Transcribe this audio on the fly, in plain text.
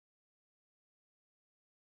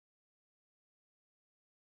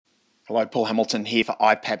Hello, Paul Hamilton here for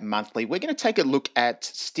iPad Monthly. We're going to take a look at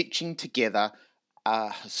stitching together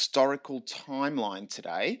a historical timeline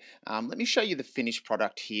today. Let me show you the finished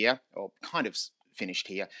product here, or kind of finished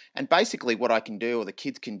here. And basically what I can do, or the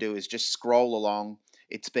kids can do, is just scroll along.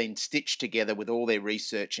 It's been stitched together with all their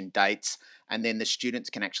research and dates, and then the students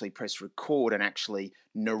can actually press record and actually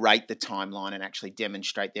narrate the timeline and actually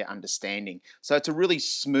demonstrate their understanding. So it's a really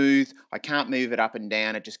smooth, I can't move it up and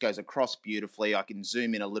down, it just goes across beautifully. I can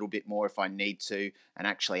zoom in a little bit more if I need to and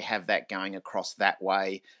actually have that going across that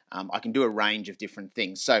way. I can do a range of different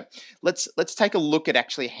things. So let's take a look at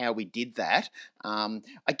actually how we did that.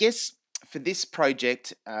 I guess for this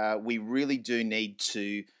project, we really do need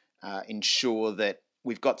to ensure that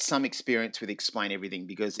we've got some experience with Explain Everything,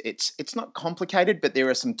 because it's not complicated, but there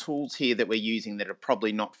are some tools here that we're using that are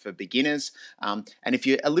probably not for beginners. And if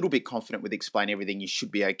you're a little bit confident with Explain Everything, you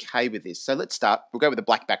should be okay with this. So let's start. We'll go with a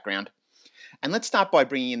black background. And let's start by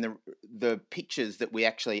bringing in the pictures that we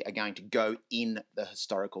actually are going to go in the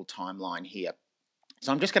historical timeline here.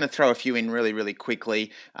 So I'm just going to throw a few in really, really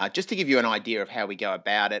quickly, just to give you an idea of how we go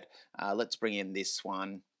about it. Let's bring in this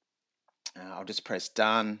one. I'll just press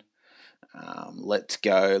done. Let's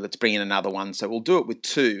bring in another one. So we'll do it with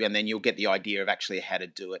two, and then you'll get the idea of actually how to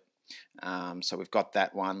do it. So we've got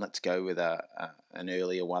that one. Let's go with an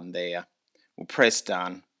earlier one there. We'll press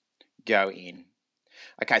done, go in.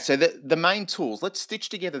 Okay, so the main tools, let's stitch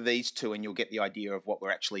together these two and you'll get the idea of what we're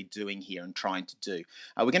actually doing here and trying to do.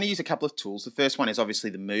 We're going to use a couple of tools. The first one is obviously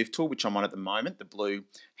the move tool, which I'm on at the moment, the blue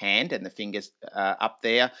hand and the fingers up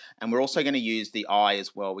there. And we're also going to use the eye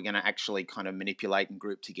as well. We're going to actually kind of manipulate and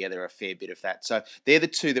group together a fair bit of that. So they're the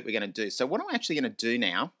two that we're going to do. So what I'm actually going to do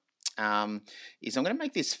now is I'm going to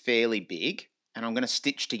make this fairly big, and I'm going to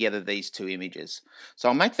stitch together these two images. So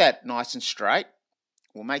I'll make that nice and straight.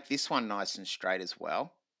 We'll make this one nice and straight as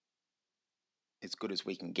well, as good as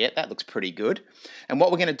we can get. That looks pretty good. And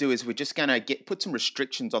what we're going to do is we're just going to put some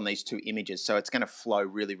restrictions on these two images, so it's going to flow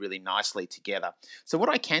really, really nicely together. So what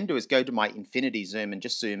I can do is go to my infinity zoom and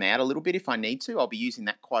just zoom out a little bit if I need to. I'll be using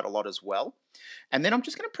that quite a lot as well. And then I'm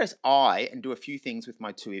just going to press I and do a few things with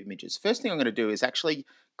my two images. First thing I'm going to do is actually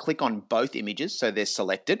click on both images so they're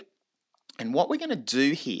selected. And what we're going to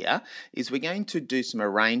do here is we're going to do some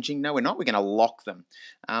arranging. No, we're not. We're going to lock them.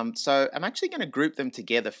 So I'm actually going to group them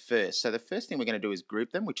together first. So the first thing we're going to do is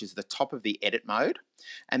group them, which is the top of the edit mode.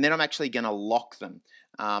 And then I'm actually going to lock them.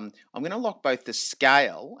 I'm going to lock both the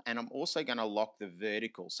scale, and I'm also going to lock the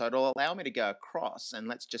vertical. So it'll allow me to go across, and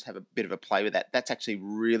let's just have a bit of a play with that. That's actually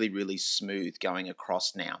really, really smooth going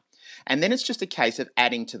across now. And then it's just a case of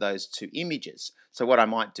adding to those two images. So what I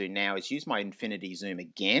might do now is use my infinity zoom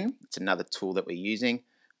again. It's another tool that we're using.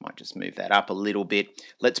 Might just move that up a little bit.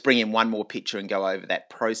 Let's bring in one more picture and go over that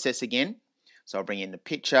process again. So I'll bring in the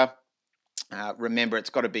picture. Remember, it's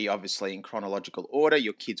got to be obviously in chronological order.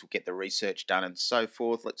 Your kids will get the research done and so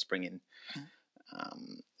forth. Let's bring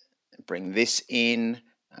this in.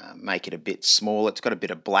 Make it a bit small. It's got a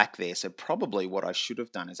bit of black there, so probably what I should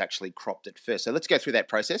have done is actually cropped it first. So let's go through that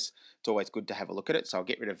process. It's always good to have a look at it, so I'll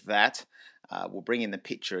get rid of that. We'll bring in the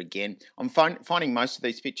picture again. I'm finding most of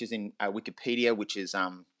these pictures in Wikipedia, which is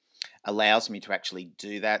allows me to actually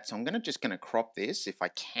do that. So I'm just going to crop this if I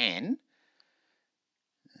can.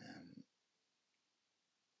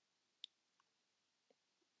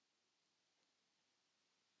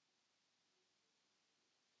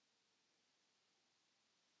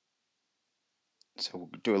 So we'll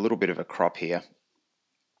do a little bit of a crop here.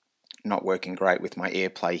 Not working great with my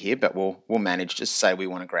AirPlay here, but we'll manage. Just say we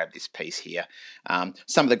want to grab this piece here.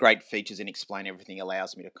 Some of the great features in Explain Everything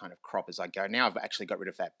allows me to kind of crop as I go. Now I've actually got rid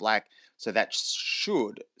of that black, so that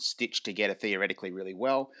should stitch together theoretically really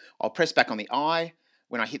well. I'll press back on the eye.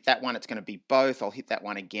 When I hit that one, it's going to be both. I'll hit that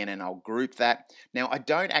one again and I'll group that. Now, I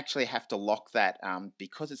don't actually have to lock that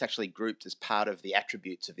because it's actually grouped as part of the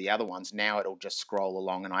attributes of the other ones. Now it'll just scroll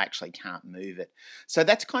along and I actually can't move it. So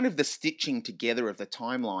that's kind of the stitching together of the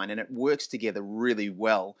timeline, and it works together really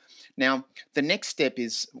well. Now, the next step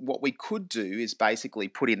is what we could do is basically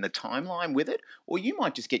put in the timeline with it, or you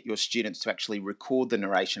might just get your students to actually record the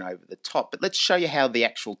narration over the top. But let's show you how the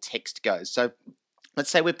actual text goes. So let's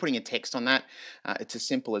say we're putting a text on that. It's as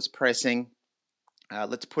simple as pressing.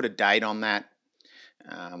 Let's put a date on that.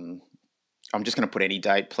 I'm just going to put any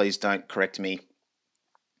date. Please don't correct me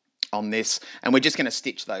on this. And we're just going to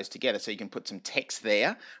stitch those together. So you can put some text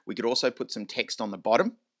there. We could also put some text on the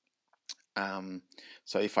bottom.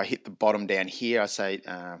 So if I hit the bottom down here, I say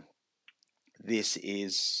this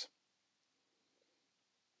is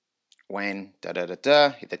when hit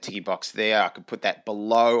the ticky box there. I could put that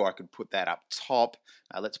below, or I could put that up top.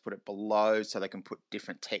 Let's put it below so they can put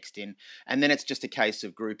different text in. And then it's just a case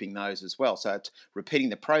of grouping those as well. So it's repeating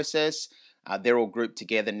the process. They're all grouped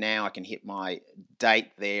together now. I can hit my date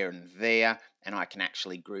there and there, and I can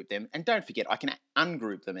actually group them. And don't forget, I can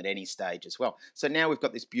ungroup them at any stage as well. So now we've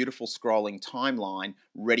got this beautiful scrolling timeline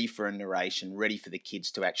ready for a narration, ready for the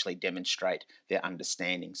kids to actually demonstrate their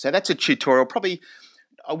understanding. So that's a tutorial, probably,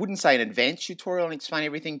 I wouldn't say an advanced tutorial and explain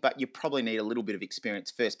everything, but you probably need a little bit of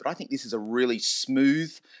experience first. But I think this is a really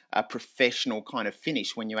smooth, professional kind of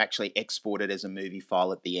finish when you actually export it as a movie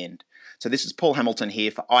file at the end. So this is Paul Hamilton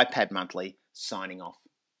here for iPad Monthly, signing off.